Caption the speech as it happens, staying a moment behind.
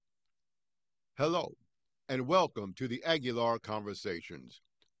Hello, and welcome to the Aguilar Conversations,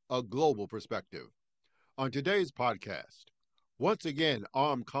 a global perspective. On today's podcast, once again,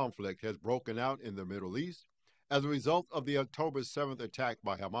 armed conflict has broken out in the Middle East as a result of the October 7th attack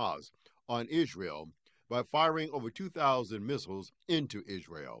by Hamas on Israel by firing over 2,000 missiles into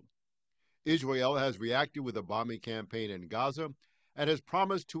Israel. Israel has reacted with a bombing campaign in Gaza and has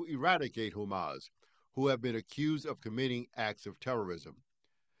promised to eradicate Hamas, who have been accused of committing acts of terrorism.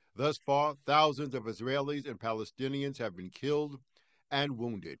 Thus far, thousands of Israelis and Palestinians have been killed and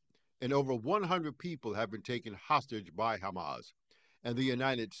wounded, and over 100 people have been taken hostage by Hamas. And the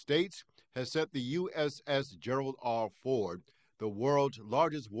United States has sent the USS Gerald R. Ford, the world's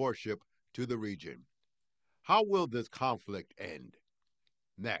largest warship, to the region. How will this conflict end?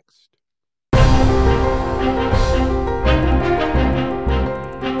 Next.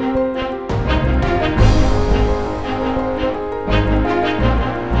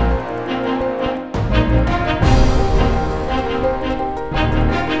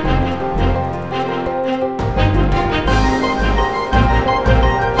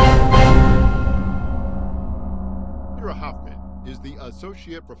 Peter Hoffman is the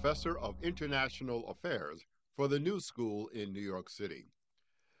Associate Professor of International Affairs for the New School in New York City.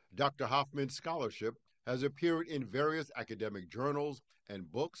 Dr. Hoffman's scholarship has appeared in various academic journals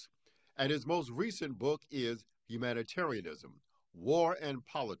and books, and his most recent book is Humanitarianism, War and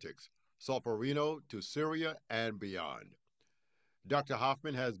Politics, Solferino to Syria and Beyond. Dr.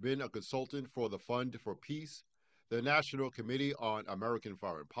 Hoffman has been a consultant for the Fund for Peace, the National Committee on American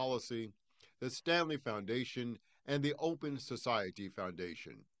Foreign Policy, the Stanley Foundation, and the Open Society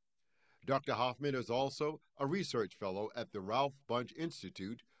Foundation. Dr. Hoffman is also a research fellow at the Ralph Bunche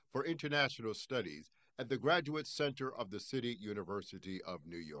Institute for International Studies at the Graduate Center of the City University of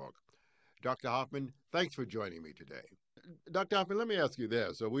New York. Dr. Hoffman, thanks for joining me today. Dr. Hoffman, let me ask you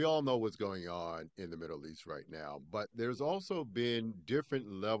this. So, we all know what's going on in the Middle East right now, but there's also been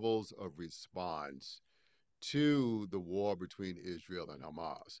different levels of response to the war between Israel and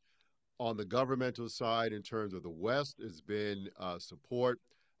Hamas. On the governmental side, in terms of the West, has been support.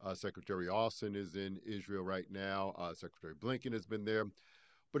 Secretary Austin is in Israel right now. Secretary Blinken has been there.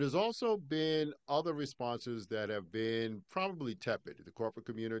 But there's also been other responses that have been probably tepid. The corporate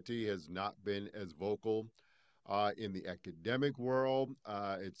community has not been as vocal. In the academic world,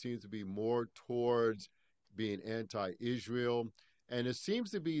 it seems to be more towards being anti Israel. And it seems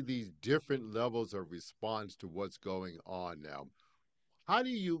to be these different levels of response to what's going on now. How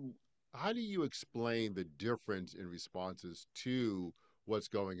do you how do you explain the difference in responses to what's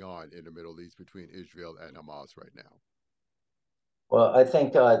going on in the Middle East between Israel and Hamas right now? Well, I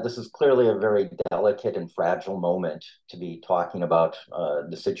think this is clearly a very delicate and fragile moment to be talking about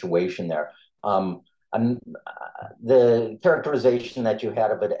the situation there. And the characterization that you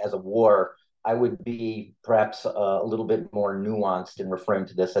had of it as a war, I would be perhaps a little bit more nuanced in referring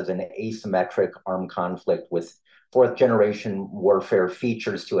to this as an asymmetric armed conflict with fourth generation warfare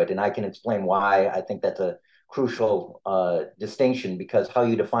features to it. And I can explain why I think that's a crucial distinction, because how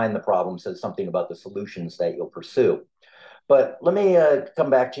you define the problem says something about the solutions that you'll pursue. But let me come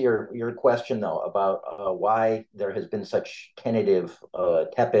back to your question, though, about why there has been such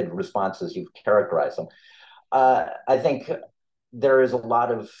tepid responses. You've characterized them. I think there is a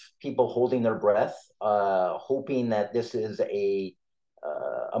lot of people holding their breath, hoping that this is a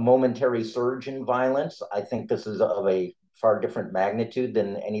momentary surge in violence. I think this is of a far different magnitude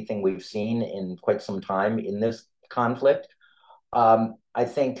than anything we've seen in quite some time in this conflict. I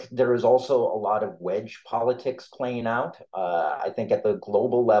think there is also a lot of wedge politics playing out. I think at the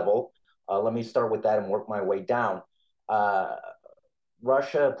global level, let me start with that and work my way down. Uh,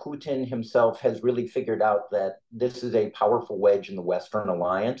 Russia, Putin himself has really figured out that this is a powerful wedge in the Western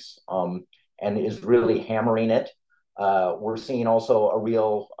alliance, and is really hammering it. We're seeing also a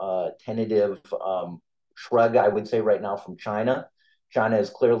real tentative shrug, I would say, right now from China. China is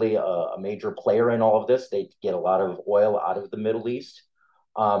clearly a major player in all of this. They get a lot of oil out of the Middle East.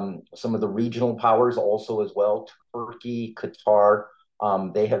 Some of the regional powers also as well, Turkey, Qatar,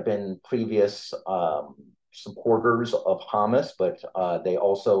 they have been previous supporters of Hamas, but they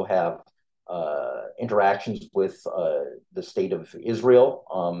also have interactions with the state of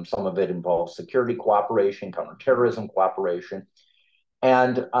Israel. Some of it involves security cooperation, counterterrorism cooperation.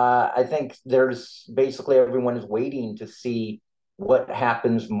 And I think there's basically everyone is waiting to see what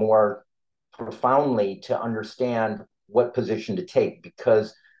happens more profoundly to understand what position to take,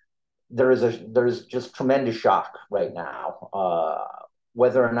 because there's just tremendous shock right now.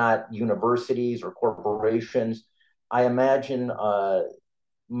 Whether or not universities or corporations, I imagine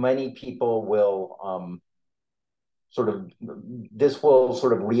many people will sort of this will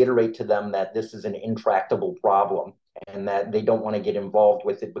sort of reiterate to them that this is an intractable problem and that they don't want to get involved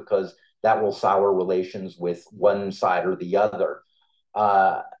with it because that will sour relations with one side or the other.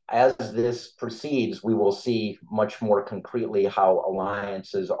 As this proceeds, we will see much more concretely how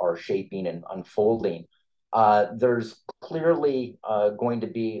alliances are shaping and unfolding. There's clearly going to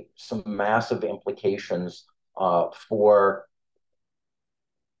be some massive implications for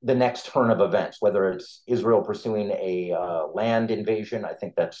the next turn of events, whether it's Israel pursuing a land invasion. I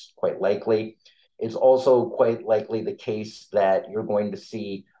think that's quite likely. It's also quite likely the case that you're going to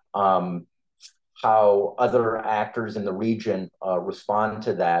see how other actors in the region respond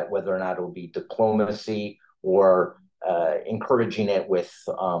to that, whether or not it will be diplomacy or encouraging it with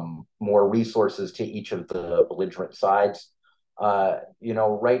more resources to each of the belligerent sides.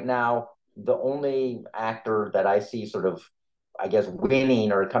 Right now, the only actor that I see sort of, I guess,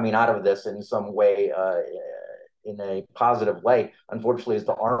 winning or coming out of this in some way in a positive light, unfortunately, is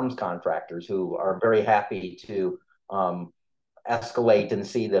the arms contractors who are very happy to escalate and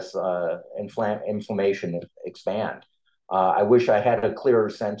see this inflammation expand. I wish I had a clearer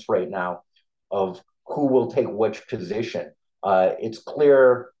sense right now of who will take which position. It's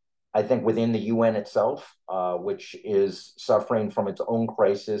clear, I think, within the UN itself, which is suffering from its own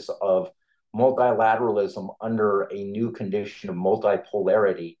crisis of multilateralism under a new condition of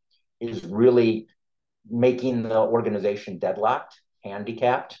multipolarity, is really making the organization deadlocked,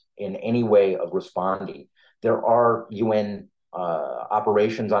 handicapped in any way of responding. There are UN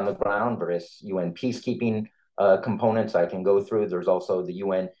operations on the ground, various UN peacekeeping components I can go through. There's also the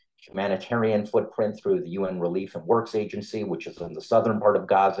UN humanitarian footprint through the UN Relief and Works Agency, which is in the southern part of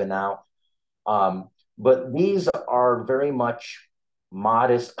Gaza now. But these are very much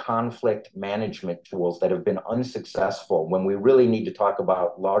modest conflict management tools that have been unsuccessful when we really need to talk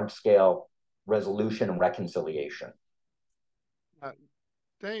about large scale resolution and reconciliation. Uh,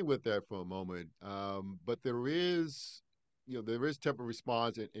 Staying with that for a moment, but there is temper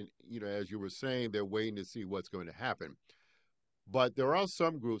response, and as you were saying, they're waiting to see what's going to happen. But there are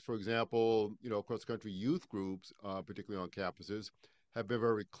some groups, for example, cross-country youth groups, particularly on campuses, have been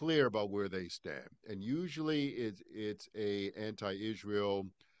very clear about where they stand, and usually it's a anti-Israel,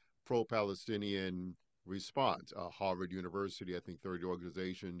 pro-Palestinian response. Harvard University, I think 30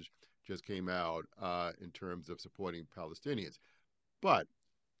 organizations just came out in terms of supporting Palestinians. But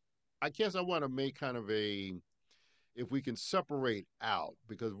I guess I want to make kind of if we can separate out,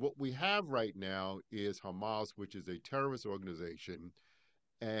 because what we have right now is Hamas, which is a terrorist organization,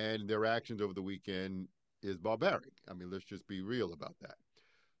 and their actions over the weekend is barbaric. I mean, let's just be real about that.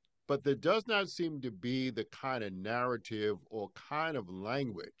 But there does not seem to be the kind of narrative or kind of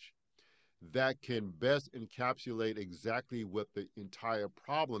language that can best encapsulate exactly what the entire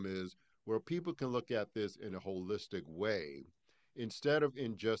problem is, where people can look at this in a holistic way instead of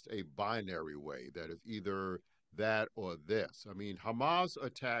in just a binary way that is either that or this. I mean, Hamas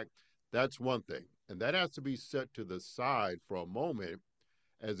attack, that's one thing. And that has to be set to the side for a moment,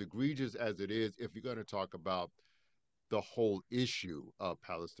 as egregious as it is, if you're going to talk about the whole issue of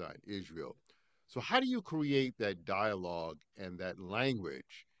Palestine, Israel. So, how do you create that dialogue and that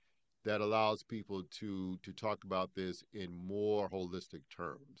language that allows people to talk about this in more holistic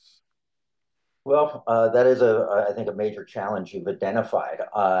terms? Well, that is I think, a major challenge you've identified.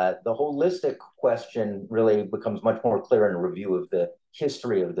 The holistic question really becomes much more clear in a review of the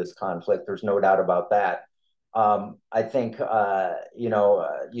history of this conflict. There's no doubt about that. I think,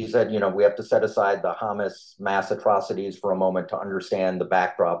 you said, we have to set aside the Hamas mass atrocities for a moment to understand the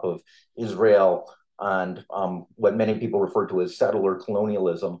backdrop of Israel and what many people refer to as settler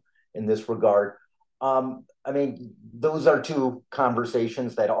colonialism in this regard. I mean, those are two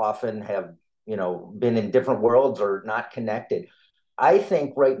conversations that often have been in different worlds or not connected. I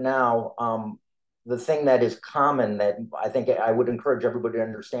think right now, the thing that is common that I think I would encourage everybody to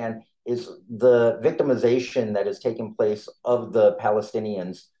understand is the victimization that has taken place of the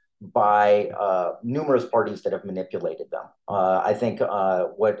Palestinians by numerous parties that have manipulated them. I think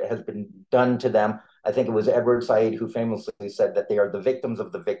what has been done to them, I think it was Edward Said who famously said that they are the victims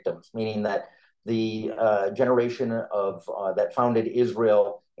of the victims, meaning that the generation of that founded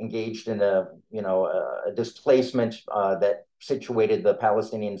Israel engaged in a displacement that situated the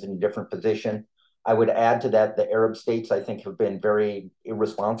Palestinians in a different position. I would add to that the Arab states, I think, have been very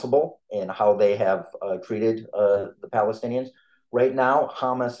irresponsible in how they have treated the Palestinians. Right now,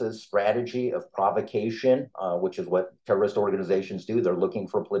 Hamas's strategy of provocation, which is what terrorist organizations do, they're looking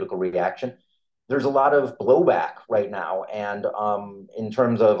for political reaction. There's a lot of blowback right now, and in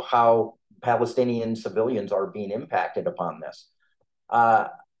terms of how Palestinian civilians are being impacted upon this. Uh,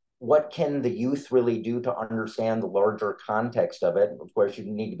 what can the youth really do to understand the larger context of it? Of course, you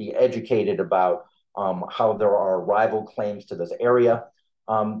need to be educated about how there are rival claims to this area.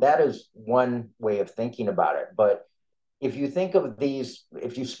 That is one way of thinking about it. But if you think of these,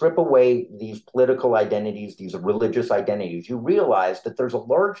 if you strip away these political identities, these religious identities, you realize that there's a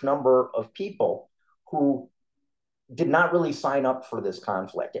large number of people who did not really sign up for this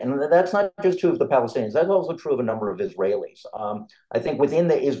conflict. And that's not just true of the Palestinians, that's also true of a number of Israelis. I think within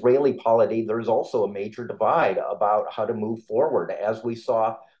the Israeli polity, there's also a major divide about how to move forward. As we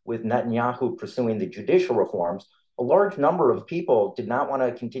saw with Netanyahu pursuing the judicial reforms, a large number of people did not want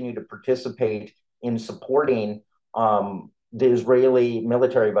to continue to participate in supporting the Israeli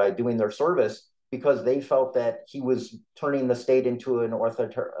military by doing their service because they felt that he was turning the state into an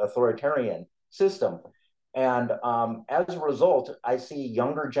authoritarian system. And as a result, I see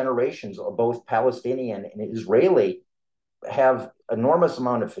younger generations of both Palestinian and Israeli have enormous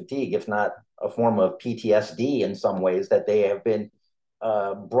amount of fatigue, if not a form of PTSD in some ways, that they have been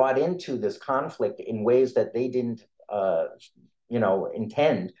brought into this conflict in ways that they didn't,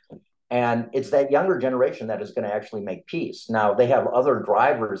 intend. And it's that younger generation that is going to actually make peace. Now, they have other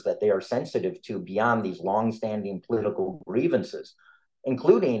drivers that they are sensitive to beyond these longstanding political grievances,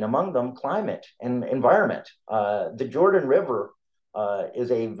 including among them climate and environment. The Jordan River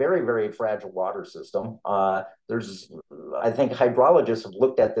is a very, very fragile water system. I think hydrologists have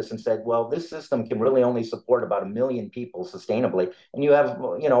looked at this and said, well, this system can really only support about 1 million people sustainably. And you have,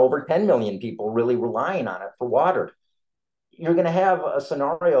 over 10 million people really relying on it for water. You're going to have a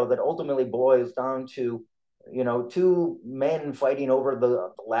scenario that ultimately boils down to, two men fighting over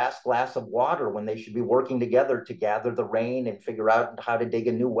the last glass of water when they should be working together to gather the rain and figure out how to dig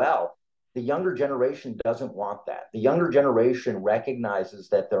a new well. The younger generation doesn't want that. The younger generation recognizes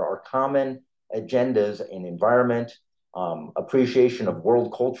that there are common agendas in environment, appreciation of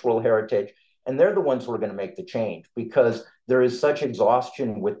world cultural heritage, and they're the ones who are going to make the change because there is such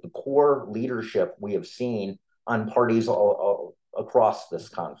exhaustion with the poor leadership we have seen on parties all across this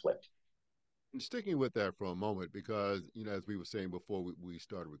conflict. And sticking with that for a moment, because, as we were saying before we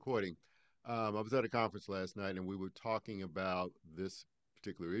started recording, I was at a conference last night and we were talking about this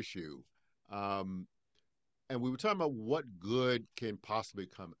particular issue. Um, and we were talking about what good can possibly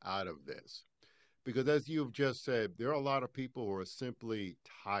come out of this. Because as you've just said, there are a lot of people who are simply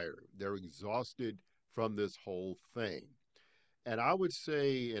tired. They're exhausted from this whole thing. And I would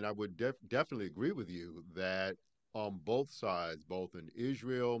say, and I would definitely agree with you, that on both sides, both in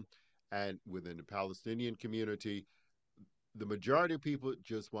Israel and within the Palestinian community, the majority of people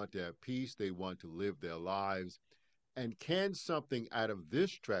just want to have peace. They want to live their lives. And can something out of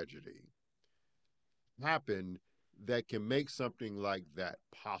this tragedy happen that can make something like that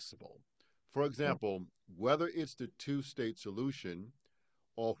possible? For example, whether it's the two-state solution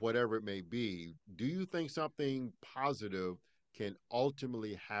or whatever it may be, do you think something positive can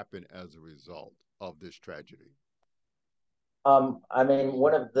ultimately happen as a result of this tragedy? I mean,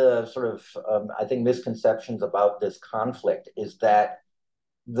 one of the sort of, I think, misconceptions about this conflict is that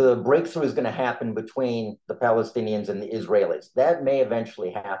the breakthrough is going to happen between the Palestinians and the Israelis. That may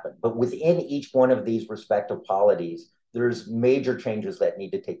eventually happen, but within each one of these respective polities, there's major changes that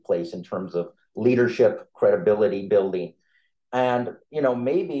need to take place in terms of leadership, credibility building, and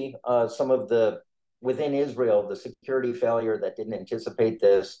maybe some of the within Israel, the security failure that didn't anticipate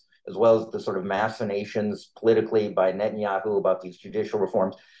this, as well as the sort of machinations politically by Netanyahu about these judicial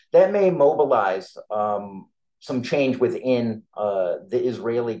reforms, that may mobilize some change within the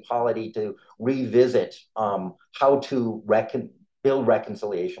Israeli polity to revisit how to build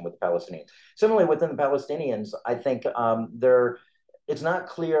reconciliation with the Palestinians. Similarly, within the Palestinians, I think it's not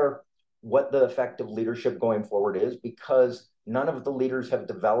clear what the effective leadership going forward is because none of the leaders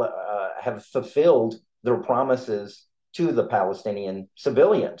have fulfilled their promises to the Palestinian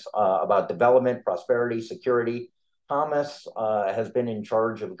civilians about development, prosperity, security. Hamas has been in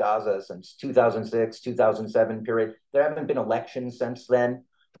charge of Gaza since 2006, 2007 period. There haven't been elections since then.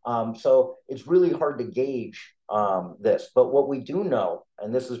 So it's really hard to gauge this. But what we do know,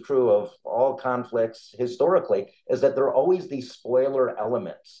 and this is true of all conflicts historically, is that there are always these spoiler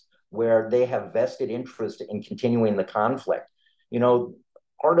elements where they have vested interest in continuing the conflict.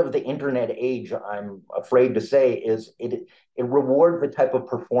 Part of the internet age, I'm afraid to say, is it rewards the type of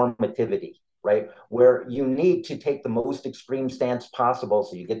performativity, right? Where you need to take the most extreme stance possible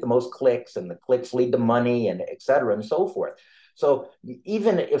so you get the most clicks and the clicks lead to money and et cetera and so forth. So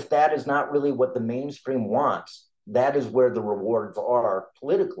even if that is not really what the mainstream wants, that is where the rewards are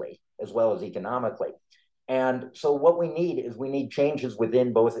politically as well as economically. And so what we need changes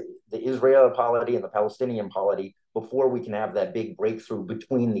within both the Israeli polity and the Palestinian polity before we can have that big breakthrough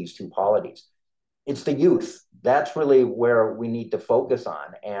between these two polities. It's the youth. That's really where we need to focus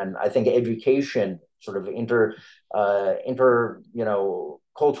on. And I think education, sort of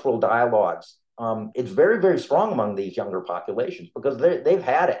cultural dialogues, it's very, very strong among these younger populations because they've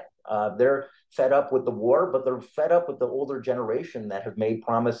had it. They're fed up with the war, but they're fed up with the older generation that have made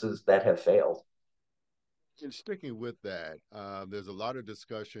promises that have failed. And sticking with that, there's a lot of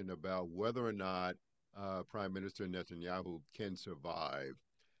discussion about whether or not Prime Minister Netanyahu can survive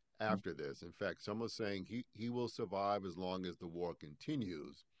after this. In fact, some are saying he will survive as long as the war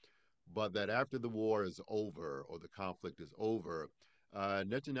continues, but that after the war is over or the conflict is over,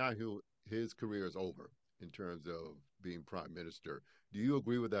 Netanyahu, his career is over in terms of being prime minister. Do you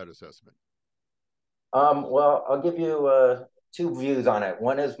agree with that assessment? Well, I'll give you two views on it.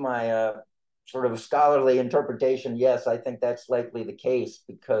 One is my sort of scholarly interpretation. Yes, I think that's likely the case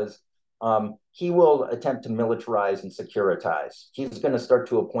because he will attempt to militarize and securitize. He's going to start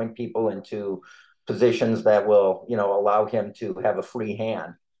to appoint people into positions that will, allow him to have a free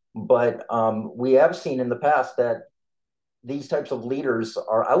hand. But we have seen in the past that these types of leaders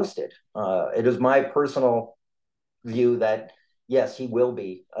are ousted. It is my personal view that yes, he will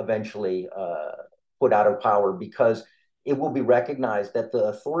be eventually put out of power because it will be recognized that the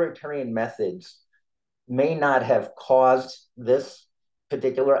authoritarian methods may not have caused this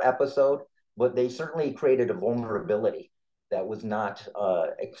particular episode, but they certainly created a vulnerability that was not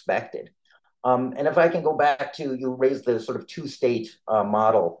expected. And if I can go back to you raised the sort of two-state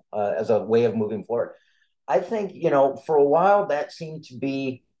model as a way of moving forward. I think, for a while that seemed to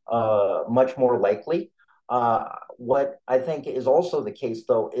be much more likely. What I think is also the case,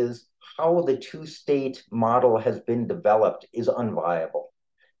 though, is how the two-state model has been developed is unviable.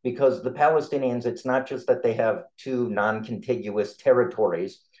 Because the Palestinians, it's not just that they have two non-contiguous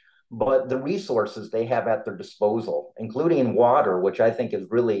territories, but the resources they have at their disposal, including water, which I think is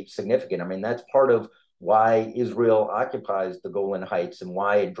really significant. I mean, that's part of why Israel occupies the Golan Heights and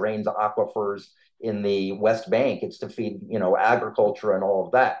why it drains aquifers in the West Bank. It's to feed, agriculture and all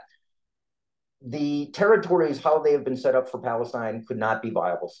of that. The territories, how they have been set up for Palestine, could not be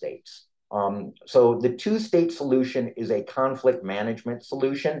viable states. So the two-state solution is a conflict management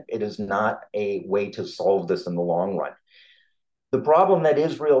solution. It is not a way to solve this in the long run. The problem that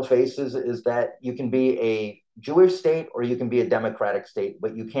Israel faces is that you can be a Jewish state or you can be a democratic state,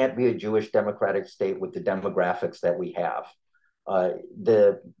 but you can't be a Jewish democratic state with the demographics that we have.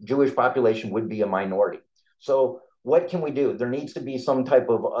 The Jewish population would be a minority. So what can we do? There needs to be some type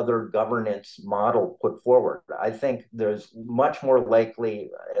of other governance model put forward. I think there's much more likely,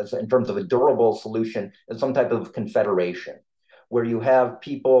 as in terms of a durable solution, as some type of confederation, where you have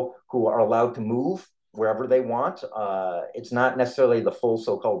people who are allowed to move wherever they want. It's not necessarily the full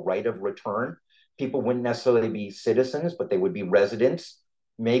so-called right of return. People wouldn't necessarily be citizens, but they would be residents.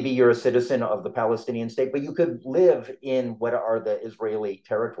 Maybe you're a citizen of the Palestinian state, but you could live in what are the Israeli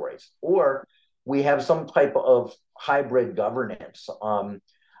territories. Or we have some type of hybrid governance.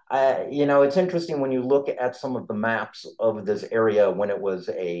 It's interesting when you look at some of the maps of this area when it was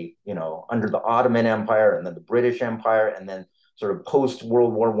under the Ottoman Empire and then the British Empire and then sort of post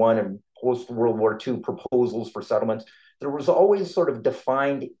World War I and post World War II proposals for settlements. There was always sort of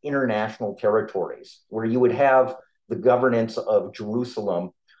defined international territories where you would have the governance of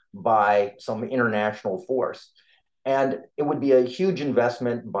Jerusalem by some international force. And it would be a huge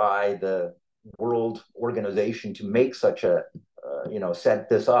investment by the world organization to make such set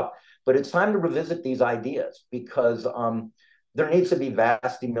this up. But it's time to revisit these ideas because there needs to be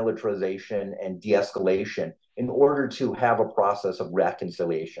vast demilitarization and de-escalation in order to have a process of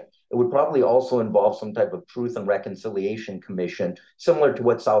reconciliation. It would probably also involve some type of truth and reconciliation commission, similar to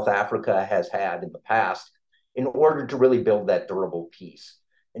what South Africa has had in the past, in order to really build that durable peace.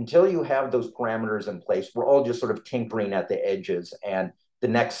 Until you have those parameters in place, we're all just sort of tinkering at the edges, and the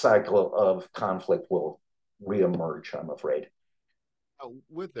next cycle of conflict will reemerge, I'm afraid.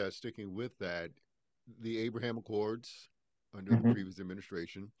 With that, sticking with that, the Abraham Accords under the Mm-hmm. previous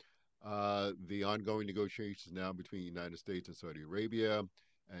administration, the ongoing negotiations now between the United States and Saudi Arabia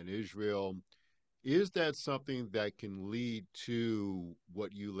and Israel, is that something that can lead to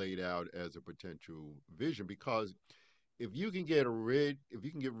what you laid out as a potential vision? Because if you can get rid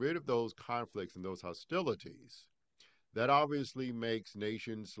of those conflicts and those hostilities, that obviously makes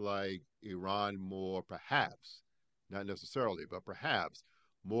nations like Iran more, perhaps, not necessarily, but perhaps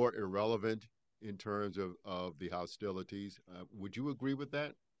more irrelevant in terms of the hostilities. Would you agree with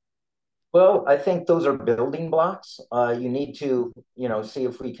that? Well, I think those are building blocks. You need to, see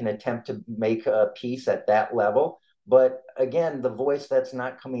if we can attempt to make a peace at that level. But again, the voice that's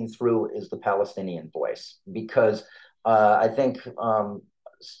not coming through is the Palestinian voice, because I think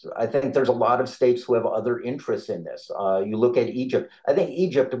there's a lot of states who have other interests in this. You look at Egypt. I think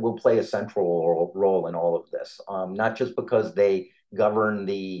Egypt will play a central role in all of this, not just because they govern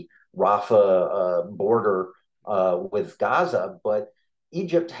the Rafah border with Gaza, but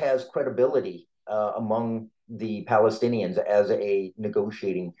Egypt has credibility among the Palestinians as a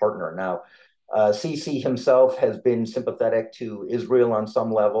negotiating partner. Now, Sisi himself has been sympathetic to Israel on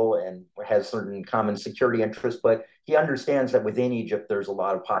some level and has certain common security interests, but he understands that within Egypt there's a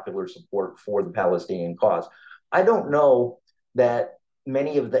lot of popular support for the Palestinian cause. I don't know that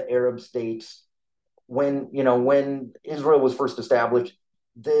many of the Arab states, when Israel was first established,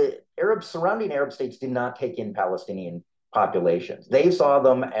 the surrounding Arab states did not take in Palestinian populations. They saw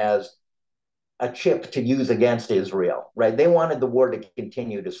them as a chip to use against Israel, right? They wanted the war to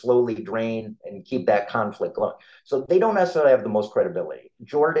continue to slowly drain and keep that conflict going. So they don't necessarily have the most credibility.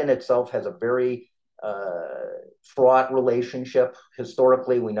 Jordan itself has a very fraught relationship.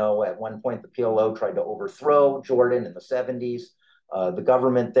 Historically, we know at one point the PLO tried to overthrow Jordan in the 70s, the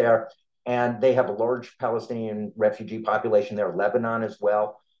government there, and they have a large Palestinian refugee population there, Lebanon as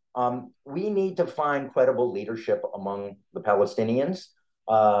well. We need to find credible leadership among the Palestinians.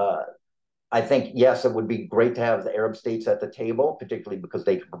 Uh, I think, yes, it would be great to have the Arab states at the table, particularly because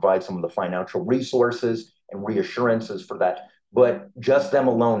they can provide some of the financial resources and reassurances for that. But just them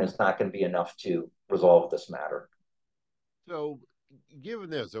alone is not going to be enough to resolve this matter. So, given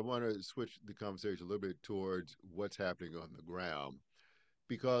this, I want to switch the conversation a little bit towards what's happening on the ground.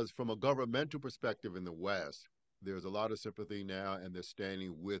 Because from a governmental perspective in the West, there's a lot of sympathy now and they're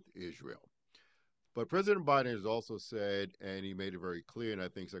standing with Israel. But President Biden has also said, and he made it very clear, and I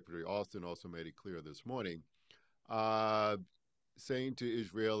think Secretary Austin also made it clear this morning, uh, saying to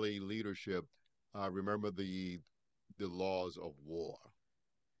Israeli leadership, remember the laws of war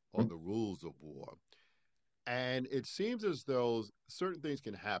or the rules of war. And it seems as though certain things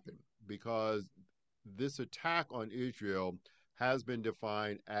can happen because this attack on Israel has been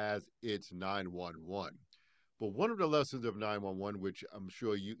defined as it's 911. But one of the lessons of 911, which I'm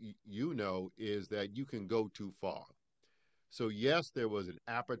sure you know, is that you can go too far. So yes, there was an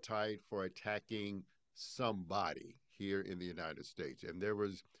appetite for attacking somebody here in the United States, and there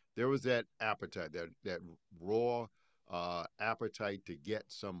was that appetite, that raw appetite to get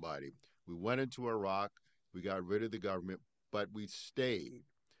somebody. We went into Iraq, we got rid of the government, but we stayed,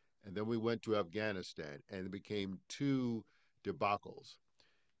 and then we went to Afghanistan, and it became two debacles.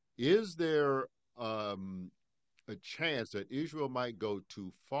 Is there a chance that Israel might go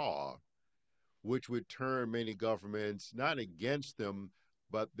too far, which would turn many governments not against them,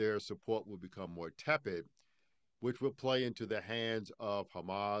 but their support will become more tepid, which will play into the hands of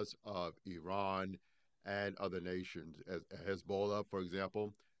Hamas, of Iran, and other nations, as Hezbollah, for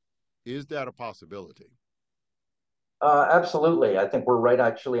example? Is that a possibility? Absolutely. I think we're right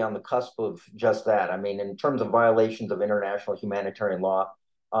actually on the cusp of just that. I mean, in terms of violations of international humanitarian law,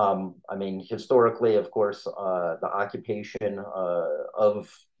 I mean, historically, of course, the occupation of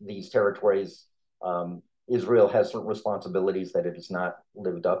these territories, Israel has certain responsibilities that it has not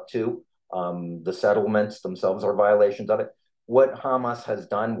lived up to. The settlements themselves are violations of it. What Hamas has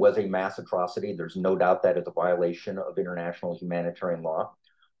done was a mass atrocity. There's no doubt that it's a violation of international humanitarian law.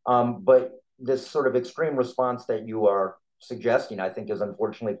 But this sort of extreme response that you are suggesting, I think, is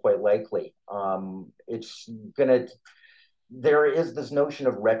unfortunately quite likely. It's going to, there is this notion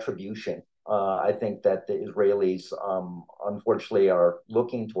of retribution. I think that the Israelis, unfortunately, are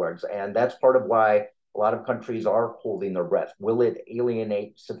looking towards, and that's part of why a lot of countries are holding their breath. Will it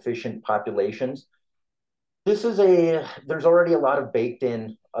alienate sufficient populations? There's already a lot of baked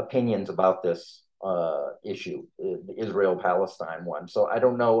in opinions about this issue, the Israel Palestine one. So I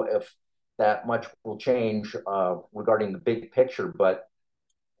don't know if that much will change regarding the big picture, but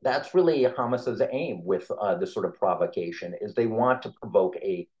that's really Hamas's aim with this sort of provocation is they want to provoke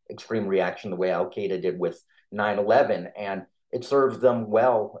a extreme reaction the way Al Qaeda did with 9/11, and it serves them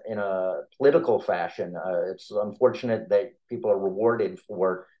well in a political fashion. It's unfortunate that people are rewarded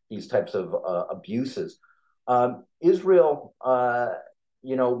for these types of abuses. Israel,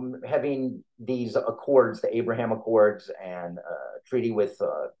 having these accords, the Abraham Accords and treaty with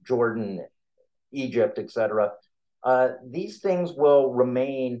Jordan, Egypt, etc. These things will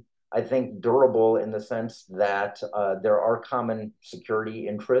remain, I think, durable in the sense that there are common security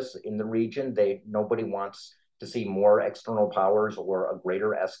interests in the region. Nobody wants to see more external powers or a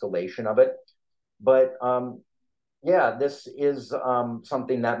greater escalation of it. But yeah, this is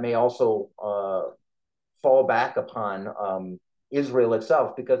something that may also fall back upon Israel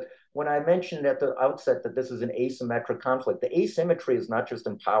itself, because when I mentioned at the outset that this is an asymmetric conflict, the asymmetry is not just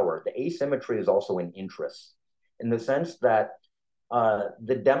in power, the asymmetry is also in interests, in the sense that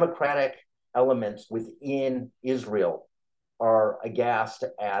the democratic elements within Israel are aghast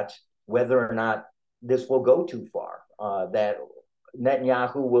at whether or not this will go too far, that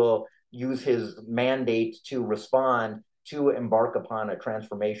Netanyahu will use his mandate to respond to embark upon a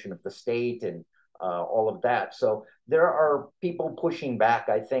transformation of the state and all of that. So there are people pushing back,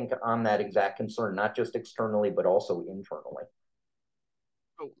 I think, on that exact concern, not just externally, but also internally.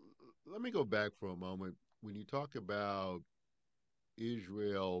 So let me go back for a moment. When you talk about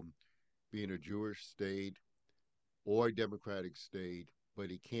Israel being a Jewish state or a democratic state,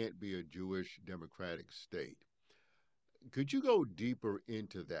 but it can't be a Jewish democratic state. Could you go deeper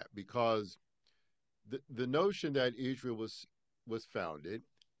into that? Because the notion that Israel was founded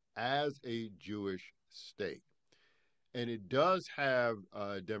as a Jewish state, and it does have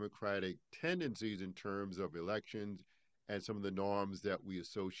democratic tendencies in terms of elections and some of the norms that we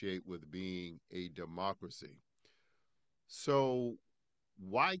associate with being a democracy. So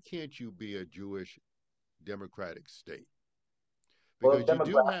why can't you be a Jewish democratic state? Well, Because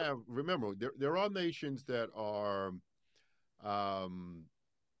you do demographic. have, remember, there are nations that are um,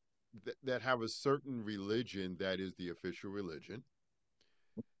 that have a certain religion that is the official religion,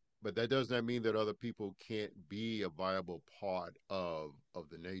 but that does not mean that other people can't be a viable part of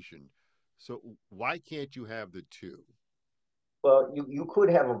the nation. So why can't you have the two? Well, you could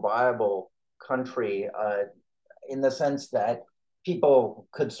have a viable country in the sense that people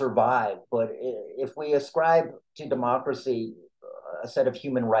could survive. But if we ascribe to democracy a set of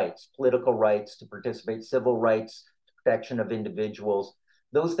human rights, political rights to participate, civil rights, protection of individuals,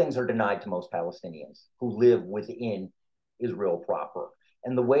 those things are denied to most Palestinians who live within Israel proper.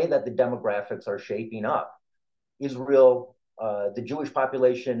 And the way that the demographics are shaping up, Israel, the Jewish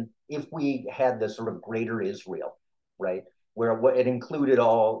population, if we had this sort of greater Israel, right, where it included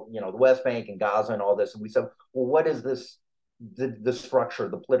all, the West Bank and Gaza and all this, and we said, well, what is this, the structure,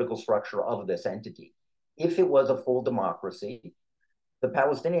 the political structure of this entity? If it was a full democracy, the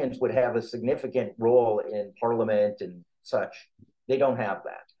Palestinians would have a significant role in parliament and such. They don't have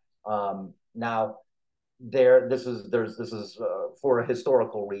that. Now, this is for a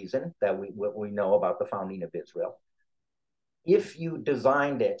historical reason that we know about the founding of Israel. If you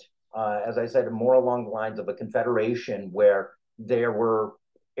designed it, as I said, more along the lines of a confederation where there were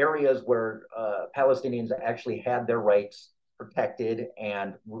areas where Palestinians actually had their rights protected,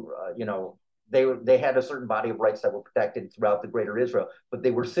 and they had a certain body of rights that were protected throughout the greater Israel, but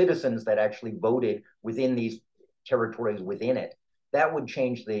they were citizens that actually voted within these territories within it. That would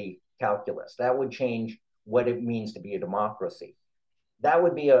change the calculus. That would change what it means to be a democracy. That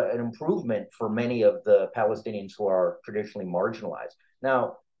would be an improvement for many of the Palestinians who are traditionally marginalized.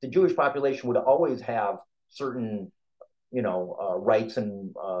 Now, the Jewish population would always have certain, rights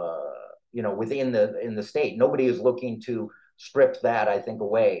and within the state. Nobody is looking to strip that, I think,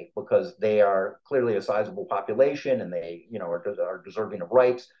 away, because they are clearly a sizable population and they, are deserving of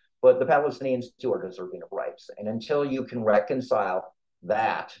rights. But the Palestinians too are deserving of rights, and until you can reconcile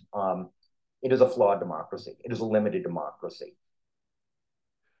that, it is a flawed democracy. It is a limited democracy.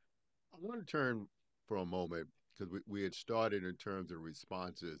 I want to turn for a moment because we had started in terms of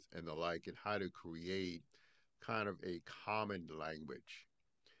responses and the like and how to create kind of a common language.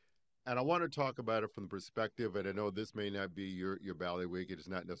 And I want to talk about it from the perspective, and I know this may not be your bailiwick, it is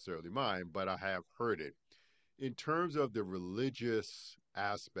not necessarily mine, but I have heard it in terms of the religious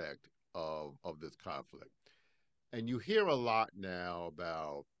aspect of this conflict. And you hear a lot now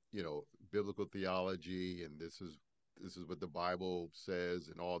about, biblical theology and this is what the Bible says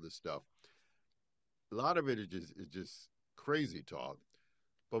and all this stuff. A lot of it is just crazy talk.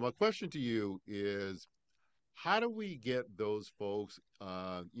 But my question to you is, how do we get those folks?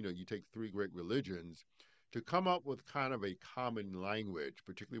 You take three great religions to come up with kind of a common language,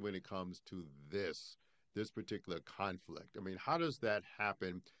 particularly when it comes to this particular conflict. I mean, how does that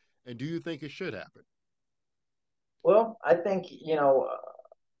happen? And do you think it should happen? Well, I think,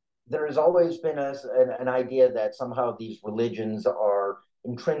 there has always been an idea that somehow these religions are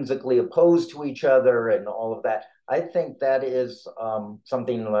intrinsically opposed to each other and all of that. I think that is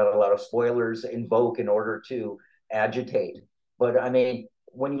something that a lot of spoilers invoke in order to agitate. But I mean,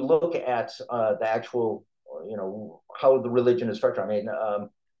 when you look at the actual, how the religion is structured, I mean,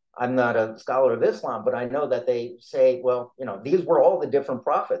 I'm not a scholar of Islam, but I know that they say, well, these were all the different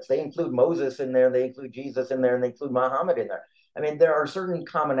prophets. They include Moses in there, they include Jesus in there, and they include Muhammad in there. I mean, there are certain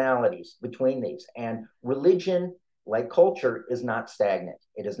commonalities between these, and religion. like culture, is not stagnant.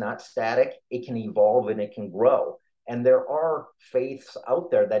 It is not static. It can evolve and it can grow. And there are faiths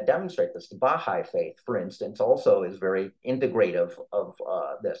out there that demonstrate this. The Baha'i faith, for instance, also is very integrative of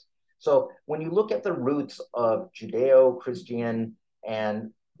this. So when you look at the roots of Judeo-Christian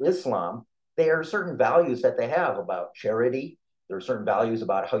and Islam, there are certain values that they have about charity. There are certain values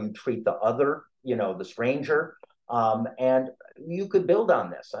about how you treat the other, the stranger. And you could build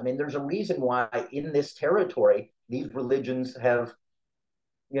on this. I mean, there's a reason why in this territory, these religions have,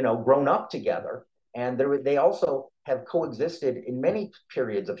 grown up together. And they also have coexisted in many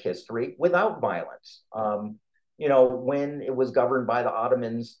periods of history without violence. When it was governed by the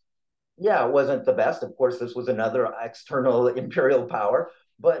Ottomans, yeah, it wasn't the best. Of course, this was another external imperial power,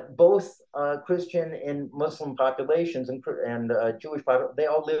 but both Christian and Muslim populations and Jewish populations, they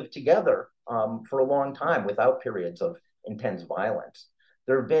all lived together for a long time without periods of intense violence.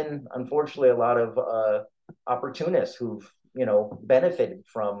 There have been, unfortunately, a lot of opportunists who've, benefited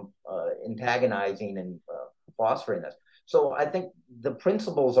from antagonizing and fostering this. So I think the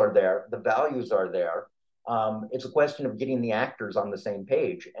principles are there, the values are there. It's a question of getting the actors on the same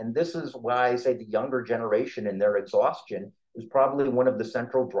page. And this is why I say the younger generation in their exhaustion is probably one of the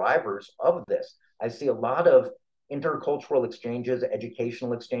central drivers of this. I see a lot of intercultural exchanges,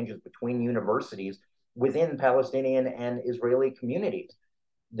 educational exchanges between universities within Palestinian and Israeli communities.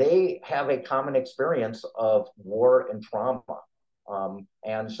 They have a common experience of war and trauma.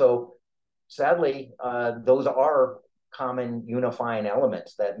 And so sadly, those are common unifying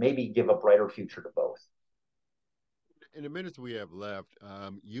elements that maybe give a brighter future to both. In the minutes we have left,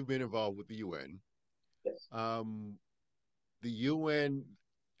 you've been involved with the UN. Yes. Um, the UN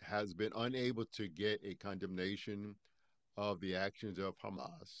has been unable to get a condemnation of the actions of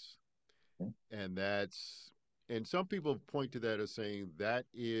Hamas. And and some people point to that as saying that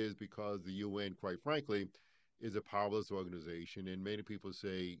is because the UN, quite frankly, is a powerless organization. And many people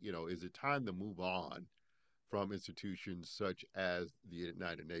say, is it time to move on from institutions such as the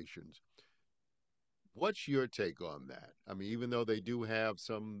United Nations? What's your take on that? I mean, even though they do have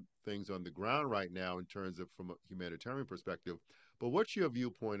some things on the ground right now in terms of from a humanitarian perspective, but what's your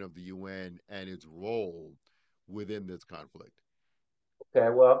viewpoint of the UN and its role within this conflict? Okay,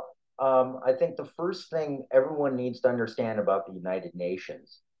 well, I think the first thing everyone needs to understand about the United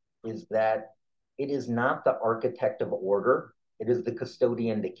Nations is that it is not the architect of order, it is the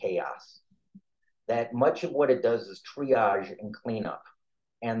custodian to chaos. That much of what it does is triage and clean up,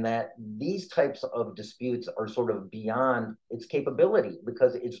 and that these types of disputes are sort of beyond its capability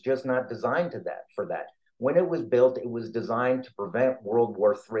because it's just not designed to that for that. When it was built, it was designed to prevent World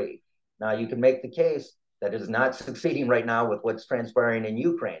War III. Now you can make the case that is not succeeding right now with what's transpiring in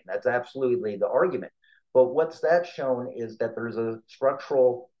Ukraine. That's absolutely the argument. But what's that shown is that there's a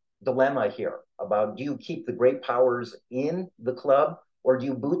structural dilemma here about do you keep the great powers in the club or do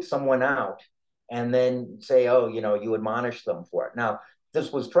you boot someone out and then say, oh, you admonish them for it. Now,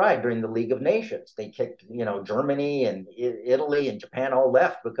 this was tried during the League of Nations. They kicked, Germany and Italy and Japan all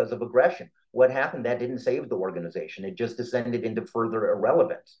left because of aggression. What happened? That didn't save the organization. It just descended into further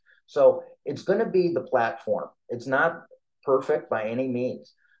irrelevance. So it's going to be the platform. It's not perfect by any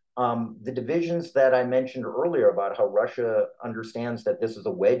means. The divisions that I mentioned earlier about how Russia understands that this is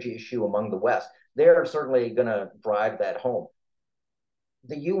a wedge issue among the West, they are certainly going to drive that home.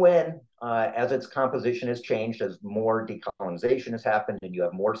 The UN, as its composition has changed, as more decolonization has happened, and you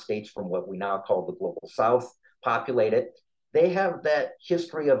have more states from what we now call the global South populated, they have that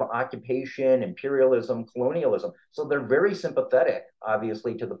history of occupation, imperialism, colonialism. So they're very sympathetic,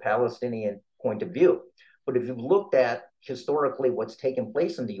 obviously, to the Palestinian point of view. But if you've looked at historically what's taken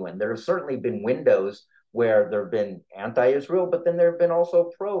place in the UN, there have certainly been windows where there have been anti-Israel, but then there have been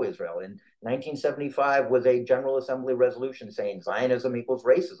also pro-Israel. In 1975 was a General Assembly resolution saying Zionism equals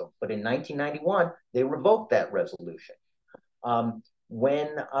racism. But in 1991, they revoked that resolution.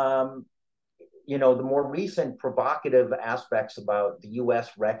 The more recent provocative aspects about the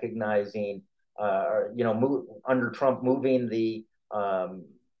U.S. recognizing, under Trump moving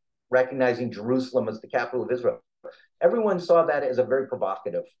recognizing Jerusalem as the capital of Israel, everyone saw that as a very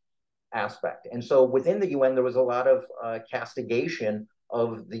provocative aspect. And so within the UN, there was a lot of castigation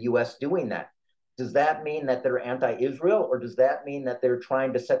of the US doing that. Does that mean that they're anti-Israel, or does that mean that they're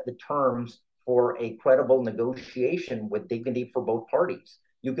trying to set the terms for a credible negotiation with dignity for both parties?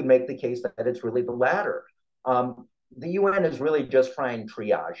 You can make the case that it's really the latter. The UN is really just trying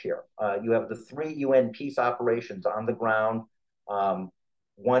triage here. You have the 3 UN peace operations on the ground.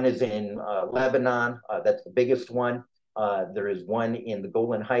 One is in Lebanon, that's the biggest one. There is one in the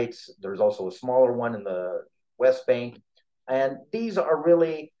Golan Heights. There's also a smaller one in the West Bank. And these are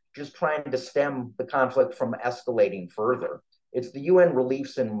really just trying to stem the conflict from escalating further. It's the UN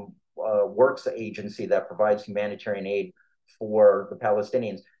Reliefs and Works Agency that provides humanitarian aid for the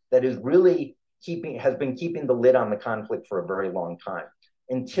Palestinians that is really has been keeping the lid on the conflict for a very long time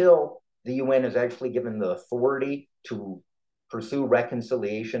until the UN is actually given the authority to pursue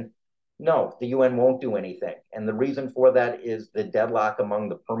reconciliation. No, the UN won't do anything. And the reason for that is the deadlock among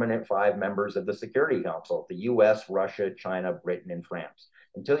the permanent five members of the Security Council, the US, Russia, China, Britain, and France.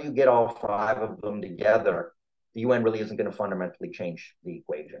 Until you get all five of them together, the UN really isn't going to fundamentally change the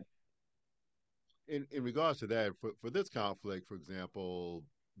equation. In regards to that, for this conflict, for example,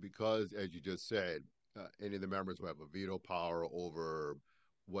 because as you just said, any of the members will have a veto power over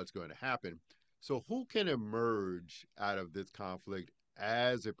what's going to happen. So, who can emerge out of this conflict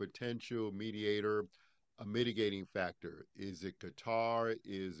as a potential mediator, a mitigating factor? Is it Qatar?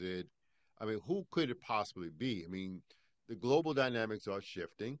 Is it, I mean, who could it possibly be? I mean, the global dynamics are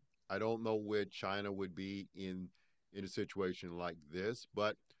shifting. I don't know where China would be in a situation like this,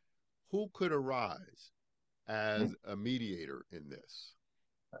 but who could arise as a mediator in this?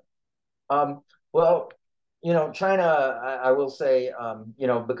 Um, well, China, I will say,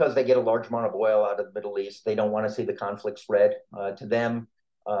 because they get a large amount of oil out of the Middle East, they don't want to see the conflict spread. To them,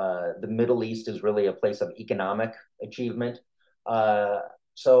 the Middle East is really a place of economic achievement. Uh,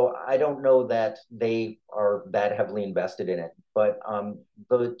 so I don't know that they are that heavily invested in it. But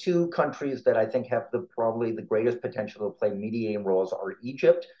the two countries that I think have probably the greatest potential to play mediating roles are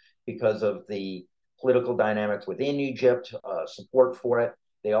Egypt because of the political dynamics within Egypt, support for it.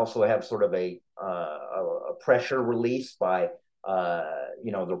 They also have sort of a pressure release by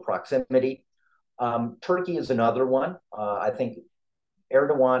their proximity. Turkey is another one. I think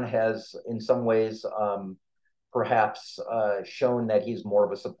Erdogan has, in some ways, perhaps shown that he's more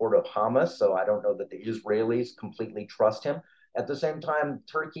of a supporter of Hamas. So I don't know that the Israelis completely trust him. At the same time,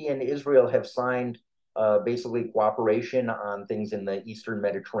 Turkey and Israel have signed basically cooperation on things in the Eastern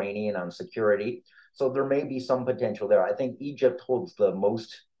Mediterranean on security. So there may be some potential there. I think Egypt holds the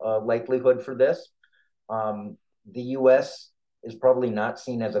most likelihood for this. The U.S. is probably not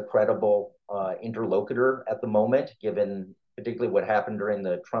seen as a credible interlocutor at the moment, given particularly what happened during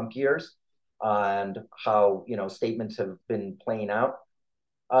the Trump years and how statements have been playing out.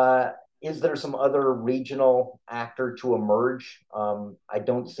 Uh, is there some other regional actor to emerge? I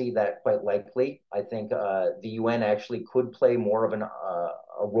don't see that quite likely. I think the UN actually could play more of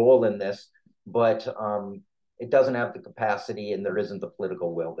a role in this, but it doesn't have the capacity and there isn't the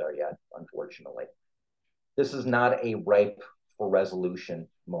political will there yet, unfortunately. This is not a ripe for resolution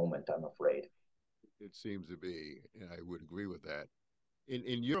moment, I'm afraid. It seems to be, and I would agree with that.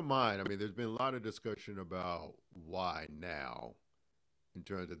 In your mind, I mean, there's been a lot of discussion about why now in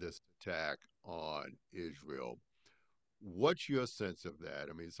terms of this attack on Israel. What's your sense of that?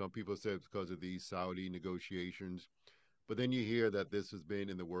 I mean, some people say it's because of these Saudi negotiations, but then you hear that this has been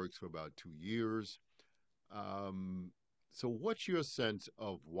in the works for about 2 years. Um, so, what's your sense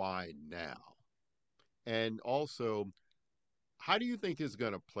of why now? And also, how do you think this is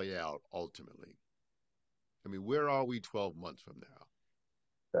going to play out ultimately? I mean, where are we 12 months from now?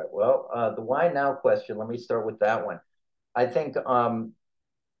 Well, the why now question, let me start with that one. I think, a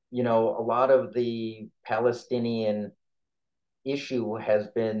lot of the Palestinian issue has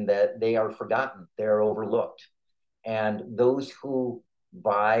been that they are forgotten, they're overlooked. And those who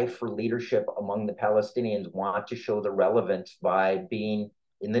vie for leadership among the Palestinians want to show the relevance by being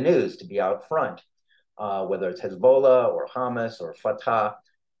in the news, to be out front, whether it's Hezbollah or Hamas or Fatah.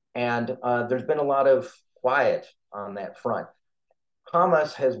 And there's been a lot of quiet on that front.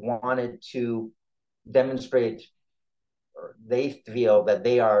 Hamas has wanted to demonstrate, or they feel that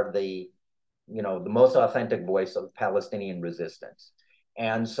they are the most authentic voice of Palestinian resistance.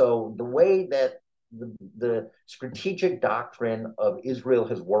 And so the way that the strategic doctrine of Israel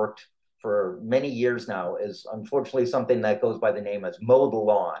has worked for many years now is unfortunately something that goes by the name as mow the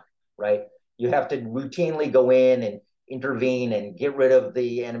lawn, right? You have to routinely go in and intervene and get rid of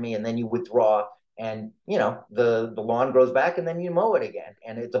the enemy, and then you withdraw. And the lawn grows back, and then you mow it again.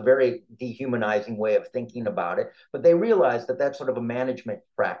 And it's a very dehumanizing way of thinking about it. But they realize that that's sort of a management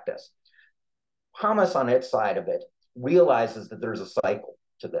practice. Hamas, on its side of it, realizes that there's a cycle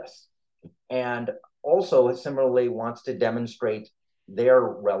to this, and also similarly wants to demonstrate their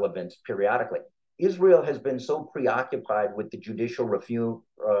relevance periodically. Israel has been so preoccupied with the judicial review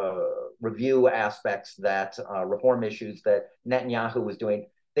aspects that reform issues that Netanyahu was doing,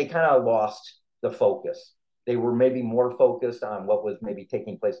 they kind of lost the focus. They were maybe more focused on what was maybe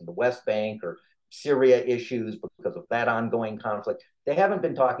taking place in the West Bank or Syria issues because of that ongoing conflict. They haven't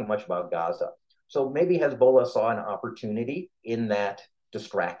been talking much about Gaza. So maybe Hezbollah saw an opportunity in that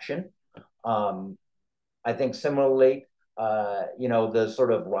distraction. Um, I think similarly, the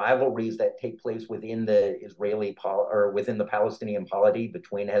sort of rivalries that take place within the or within the Palestinian polity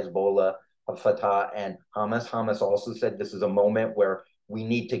between Hezbollah, Fatah, and Hamas. Hamas also said this is a moment where we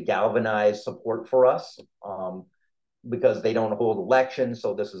need to galvanize support for us. Because they don't hold elections.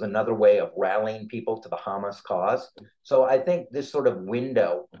 So this is another way of rallying people to the Hamas cause. So I think this sort of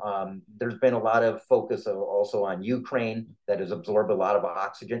window, there's been a lot of focus also on Ukraine that has absorbed a lot of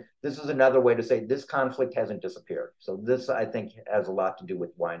oxygen. This is another way to say this conflict hasn't disappeared. So this, I think, has a lot to do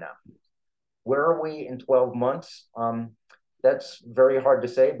with why now. Where are we in 12 months? That's very hard to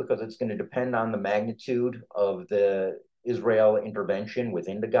say because it's going to depend on the magnitude of the Israel intervention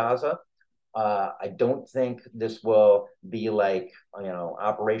within the Gaza. I don't think this will be like,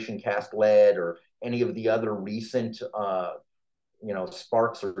 Operation Cast Lead or any of the other recent,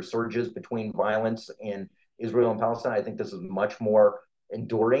 sparks or surges between violence in Israel and Palestine. I think this is much more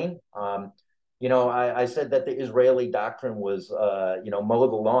enduring. I said that the Israeli doctrine was, mow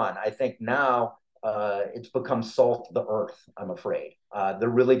the lawn. I think now it's become salt to the earth, I'm afraid. They're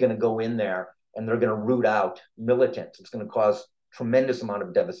really going to go in there and they're going to root out militants. It's going to cause tremendous amount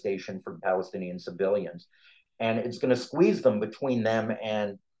of devastation for Palestinian civilians. And it's going to squeeze them between them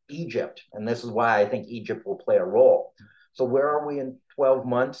and Egypt. And this is why I think Egypt will play a role. So where are we in 12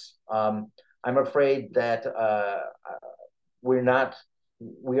 months? I'm afraid that we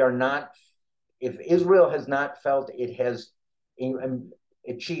are not, if Israel has not felt it has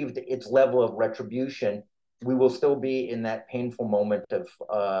achieved its level of retribution, we will still be in that painful moment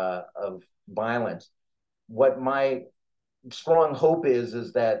of violence. What my strong hope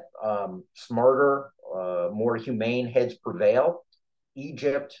is that smarter, more humane heads prevail.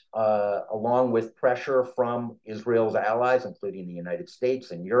 Egypt, along with pressure from Israel's allies, including the United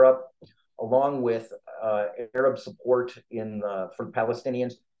States and Europe, along with Arab support for the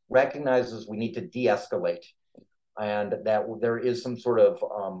Palestinians, recognizes we need to de-escalate, and that there is some sort of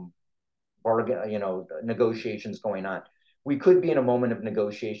negotiations going on. We could be in a moment of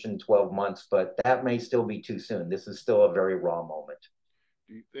negotiation 12 months, but that may still be too soon. This is still a very raw moment.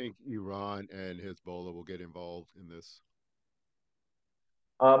 Do you think Iran and Hezbollah will get involved in this?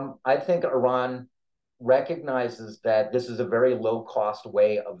 I think Iran recognizes that this is a very low-cost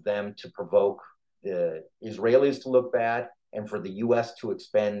way of them to provoke the Israelis to look bad and for the U.S. to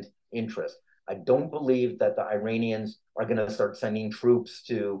expend interest. I don't believe that the Iranians are going to start sending troops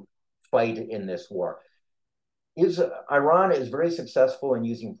to fight in this war. Iran is very successful in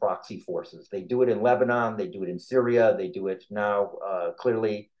using proxy forces. They do it in Lebanon, they do it in Syria, they do it now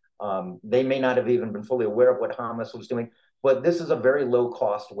clearly. They may not have even been fully aware of what Hamas was doing, but this is a very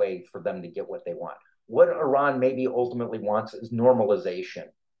low-cost way for them to get what they want. What Iran maybe ultimately wants is normalization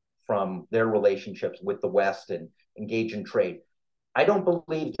from their relationships with the West and engage in trade. I don't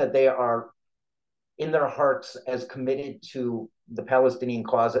believe that they are in their hearts as committed to the Palestinian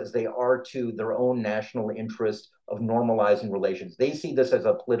cause as they are to their own national interest of normalizing relations. They see this as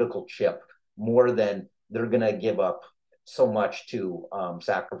a political chip more than they're going to give up so much to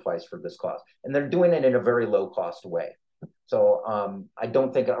sacrifice for this cause. And they're doing it in a very low-cost way. So I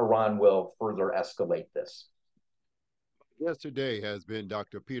don't think Iran will further escalate this. Guest today has been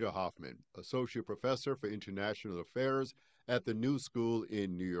Dr. Peter Hoffman, Associate Professor for International Affairs at the New School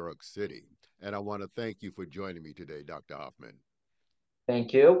in New York City. And I want to thank you for joining me today, Dr. Hoffman.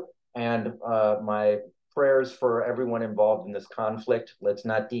 Thank you. And my prayers for everyone involved in this conflict. Let's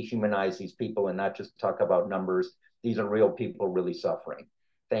not dehumanize these people and not just talk about numbers. These are real people really suffering.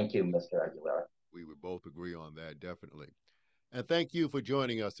 Thank you, Mr. Aguilera. We would both agree on that, definitely. And thank you for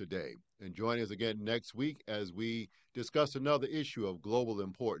joining us today. And join us again next week as we discuss another issue of global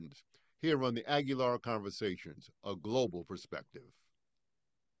importance here on the Aguilar Conversations, a global perspective.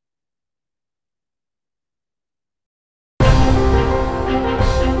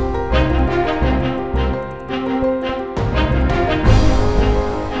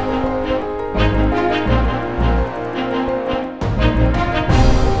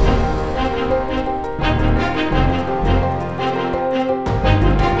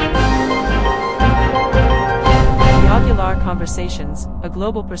 Conversations, A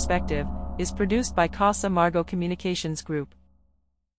Global Perspective, is produced by Casa Margo Communications Group.